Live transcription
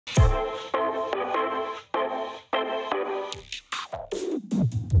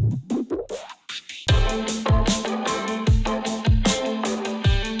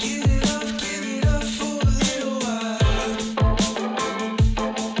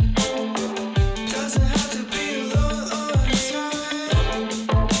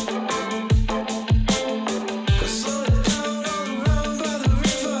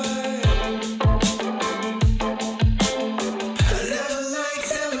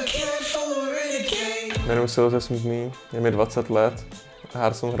Jmenuji se Josef Smutný, je mi 20 let.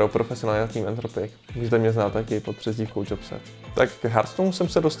 Hearthstone hraju profesionálně na tým Entropiq. Můžete mě znát taky pod přezdívkou Jobsad. Tak k Hearthstoneu jsem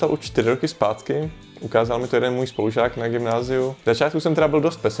se dostal už 4 roky zpátky. Ukázal mi to jeden můj spolužák na gymnáziu. V začátku jsem teda byl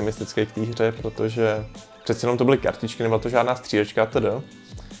dost pesimistický k té hře, protože přece jenom to byly kartičky, nebyla to žádná střílečka atd.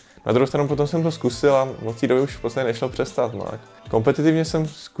 Na druhou stranu potom jsem to zkusil a od té doby už v podstatě nešlo přestat. No. Kompetitivně jsem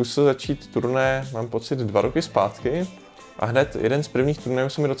zkusil začít turné, mám pocit, 2 roky zpátky. A hned jeden z prvních turnajů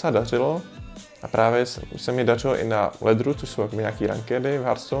se mi docela dařilo. A právě se mi dařilo i na ledru, což jsou nějaký rankedy v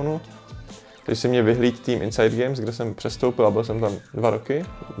Hearthstoneu. Takže si mě vyhlíd tým Inside Games, kde jsem přestoupil a byl jsem tam 2 roky.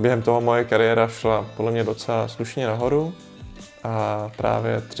 Během toho moje kariéra šla podle mě docela slušně nahoru. A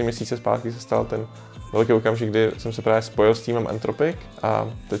právě 3 měsíce zpátky se stal ten velký okamžik, kdy jsem se právě spojil s týmem Entropiq a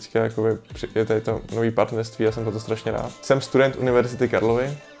teďka je tady to nový partnerství a jsem za to strašně rád. Jsem student Univerzity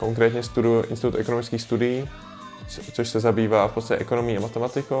Karlovy, konkrétně studuji Institut ekonomických studií, což se zabývá v podstatě ekonomií a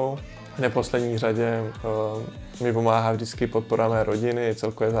matematikou. V neposlední řadě mi pomáhá vždycky podpora mé rodiny,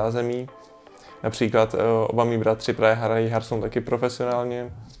 celkové zázemí. Například oba mý bratři právě hrají Hearthstone taky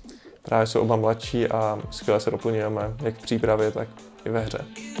profesionálně. Právě jsou oba mladší a skvěle se doplňujeme, jak v přípravě, tak i ve hře.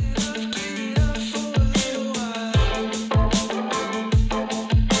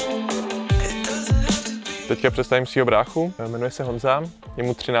 Teďka představím svýho bráchu, jmenuje se Honza, je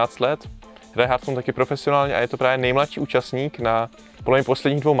mu 13 let, hraje Hearthstone taky profesionálně a je to právě nejmladší účastník na podle mě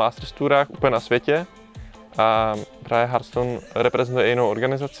posledních 2 Masters Tourách úplně na světě. A právě Hearthstone reprezentuje jinou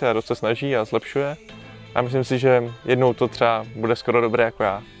organizaci a dost se snaží a zlepšuje. A myslím si, že jednou to třeba bude skoro dobré jako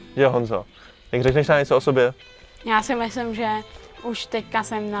já. Jo, Honzo, jak řekneš nám něco o sobě? Já si myslím, že už teďka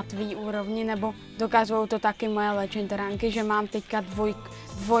jsem na tvý úrovni, nebo dokazují to taky moje legend ranky, že mám teďka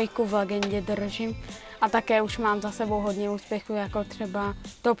dvojku v legendě držím. A také už mám za sebou hodně úspěchů, jako třeba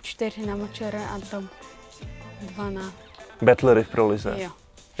top 4 na MČR a top 2 na Battlery v prolize. Jo.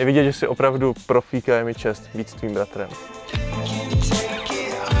 Je vidět, že jsi opravdu profík a je mi čest být s tvým bratrem.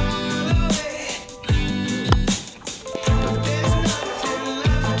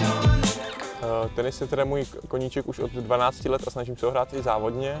 Tenis je teda můj koníček už od 12 let a snažím se ho hrát i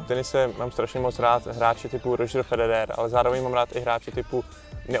závodně. V tenise mám strašně moc rád hráče typu Roger Federer, ale zároveň mám rád i hráče typu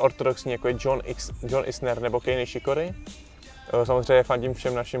neortodoxní, jako je John Isner nebo Kei Nishikori. Samozřejmě fandím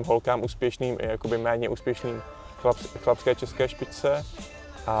všem našim holkám úspěšným i jakoby méně úspěšným chlapské české špičce.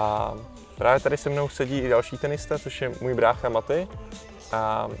 A právě tady se mnou sedí i další tenista, což je můj brácha Maty.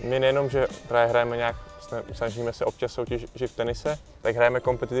 A my nejenom, že právě hrajeme nějak, snažíme se občas soutěžit v tenise, tak hrajeme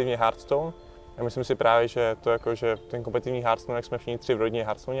kompetitivně Hearthstone. A myslím si právě, že to jako, že ten kompetitivní Hearthstone, jak jsme všichni 3 v rodině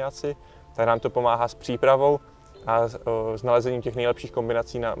Hearthstoneáci, tak nám to pomáhá s přípravou a s nalezením těch nejlepších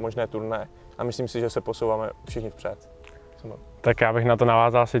kombinací na možné turné. A myslím si, že se posouváme všichni vpřed. Tak já bych na to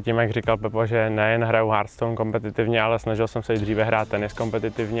navázal si tím, jak říkal Pepa, že nejen hraju Hearthstone kompetitivně, ale snažil jsem se i dříve hrát tenis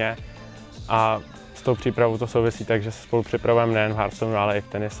kompetitivně. A s tou přípravou to souvisí, takže se spolu připravujeme nejen v Hearthstoneu, ale i v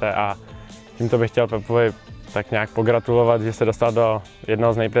tenise. A tímto bych chtěl Pepovi tak nějak pogratulovat, že se dostal do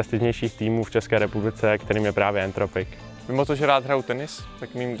jednoho z nejprestižnějších týmů v České republice, kterým je právě Entropiq. Mimo to, že rád hraju tenis,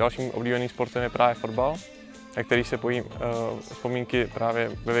 tak mým dalším oblíbeným sportem je právě fotbal, na který se pojím vzpomínky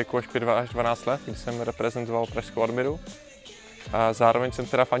právě ve věku až 5 až 12 let, kdy jsem reprezentoval pražskou Admiru. A zároveň jsem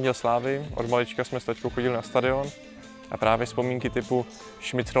teda fandil Slávy, od malička jsme s taťkou chodili na stadion a právě vzpomínky typu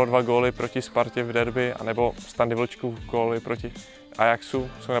Šmicrov 2 góly proti Spartě v derby, anebo Standy Vlčkův góly proti Ajaxu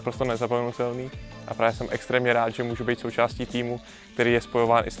jsou naprosto nezapomenutelný. A právě jsem extrémně rád, že můžu být součástí týmu, který je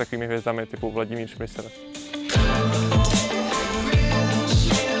spojován i s takovými hvězdami typu Vladimír Šmicr.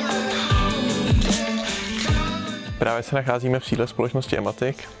 Právě se nacházíme v sídle společnosti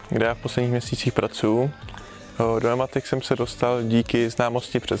Entropiq, kde já v posledních měsících pracuji. Do Entropiq jsem se dostal díky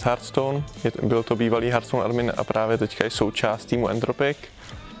známosti přes Hearthstone. Byl to bývalý Hearthstone admin a právě teďka je součást týmu Entropiq.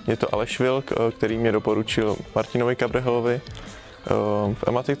 Je to Aleš Vilk, který mě doporučil Martinovi Kabrhelovi. V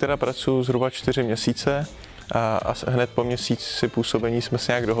Entropiq teda pracuji zhruba 4 měsíce a hned po měsíci působení jsme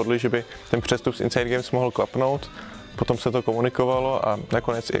se nějak dohodli, že by ten přestup z Inside Games mohl klapnout. Potom se to komunikovalo a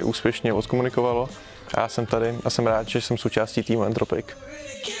nakonec i úspěšně odkomunikovalo. A já jsem tady a jsem rád, že jsem součástí týmu Entropiq.